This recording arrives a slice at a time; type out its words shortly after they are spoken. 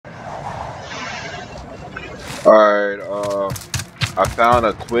Alright, I found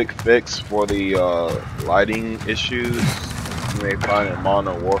a quick fix for the lighting issues you may find in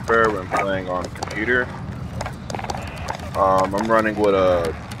Modern Warfare when playing on a computer. I'm running with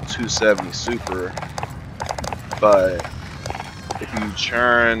a 270 Super, but if you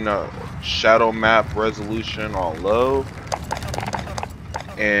turn shadow map resolution on low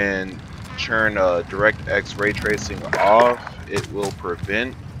and turn DirectX ray tracing off, it will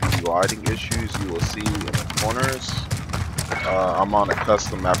prevent the lighting issues you will see in the corners. I'm on a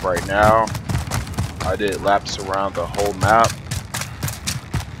custom map right now. I did laps around the whole map,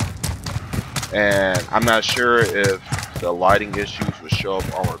 and I'm not sure if the lighting issues would show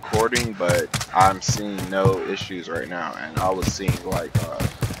up on recording, but I'm seeing no issues right now. And I was seeing like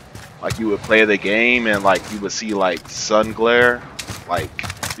you would play the game and like you would see like sun glare, like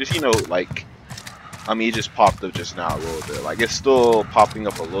just like I mean it just popped up just now a little bit. Like it's still popping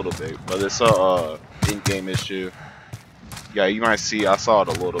up a little bit, but it's a in-game issue. Yeah, you might see I saw it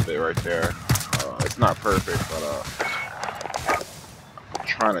a little bit right there. It's not perfect, but I'm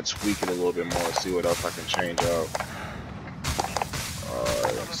trying to tweak it a little bit more, see what else I can change out.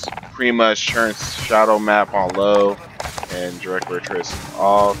 It's pretty much turn shadow map on low and direct ray tracing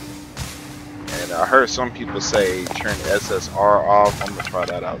off. And I heard some people say turn SSR off. I'm gonna try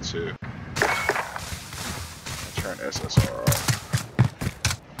that out too. Turn SSR off.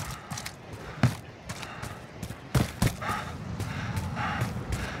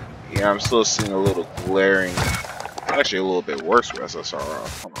 Yeah, I'm still seeing a little glaring. Actually, a little bit worse with SSR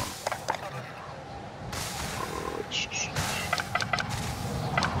off. Hold on.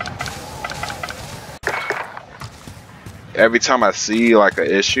 Every time I see like an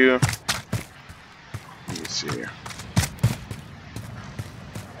issue, let me see.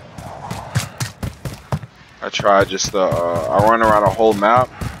 I try just I run around a whole map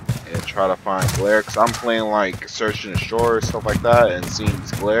and try to find glare, because I'm playing like Search and Destroy, stuff like that, and seeing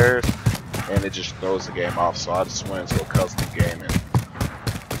these glares, and it just throws the game off. So I just went into a custom game and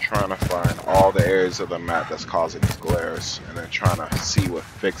trying to find all the areas of the map that's causing these glares, and then trying to see what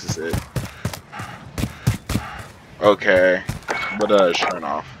fixes it. Okay, what did I turn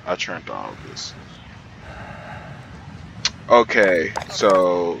off? I turned off this. Okay,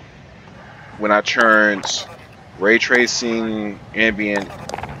 so when I turned ray tracing, ambient,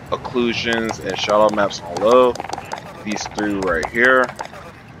 occlusions, and shadow maps on low, these three right here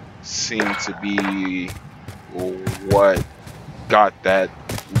seem to be what got that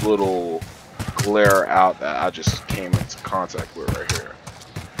little glare out that I just came into contact with right here.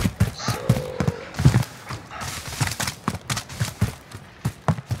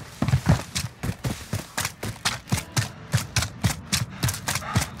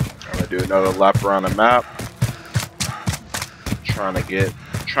 Do another lap around the map, trying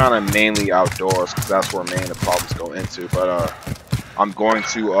to mainly outdoors, because that's where mainly the problems go into. But I'm going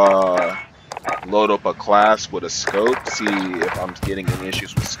to load up a class with a scope, see if I'm getting any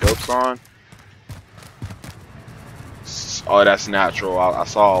issues with scopes on. Oh, that's natural. I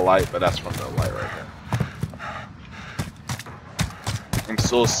saw a light, but that's from the light right there. I'm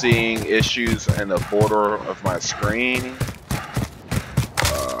still seeing issues in the border of my screen.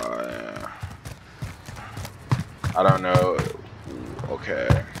 I don't know.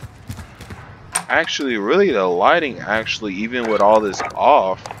 Okay. Actually, really, the lighting, actually, even with all this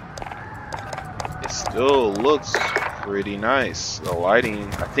off, it still looks pretty nice. The lighting,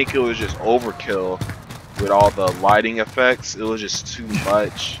 I think it was just overkill with all the lighting effects. It was just too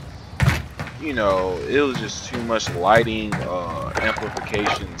much. You know, it was just too much lighting,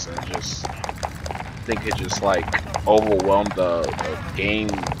 amplifications, and just, I think it just like overwhelmed the game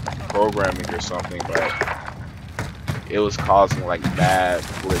programming or something, but it was causing like mad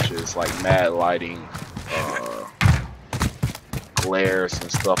glitches, like mad lighting, glares and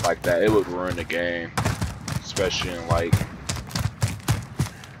stuff like that. It would ruin the game, especially in like,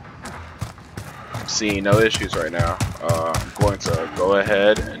 I'm seeing no issues right now. I'm going to go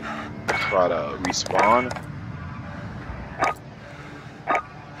ahead and try to respawn.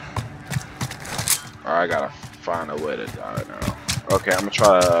 Alright, I gotta find a way to die now. Okay, I'm gonna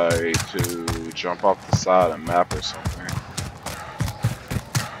try to jump off the side of the map or something.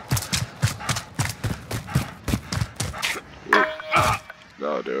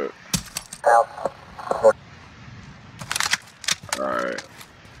 That'll do it. Alright.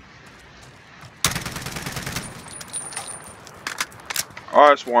 I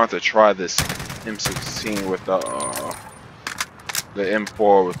just wanted to try this M16 with the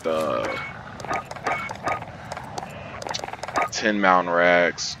M4 with the 10 mount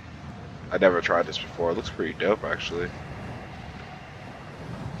rags. I never tried this before. It looks pretty dope, actually.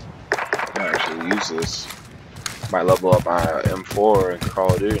 I might actually use this. Might level up my M4 and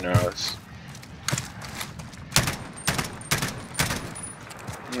Call of Duty now. It's,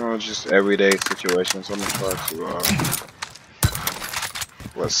 you know, just everyday situations. Let me try to,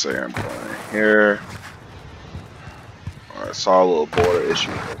 let's say I'm playing here. Alright, saw a little border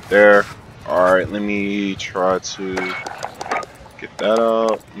issue right there. Alright, let me try to get that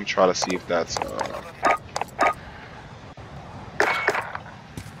up. Let me try to see if that's,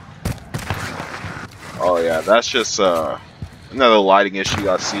 oh yeah, that's just, another lighting issue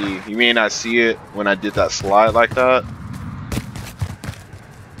I see. You may not see it when I did that slide like that.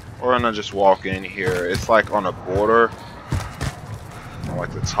 Or when I just walk in here, it's like on a border, on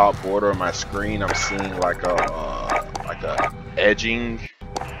like the top border of my screen. I'm seeing like a edging,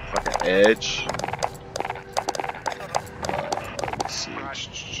 like an edge. Let's see.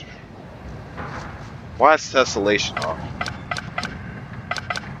 Why is tessellation off?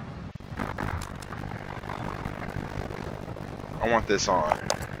 I want this on.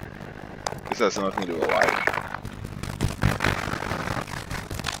 This has nothing to do with lighting.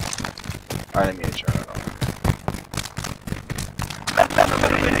 I didn't mean to turn it on.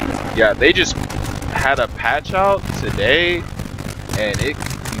 Yeah, they just had a patch out today, and it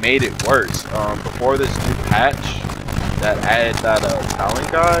made it worse. Before this new patch that added that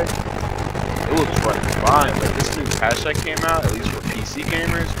talent guide, it was running fine. But this new patch that came out, at least for PC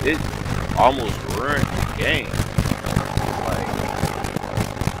gamers, it almost ruined the game. Like,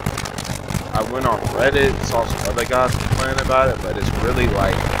 I went on Reddit, saw some other guys complaining about it, but it's really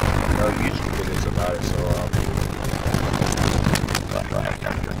like no YouTube videos about it. So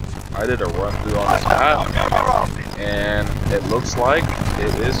I did a run through on this map, and it looks like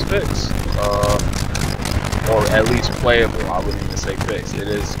it is fixed, or at least playable. I wouldn't even say fixed. It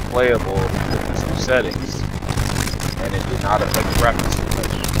is playable with these new settings, and it did not affect the graphics too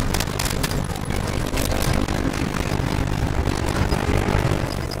much.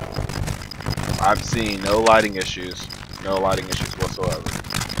 I've seen no lighting issues whatsoever.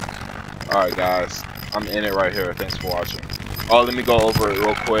 Alright guys, I'm in it right here. Thanks for watching. Oh, let me go over it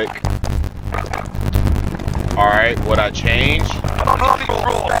real quick. Alright, what I changed,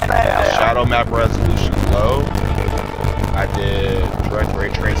 the shadow map resolution low. I did direct ray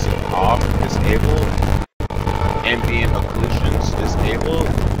tracing off, disabled. Ambient occlusions disabled.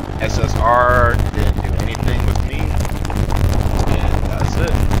 SSR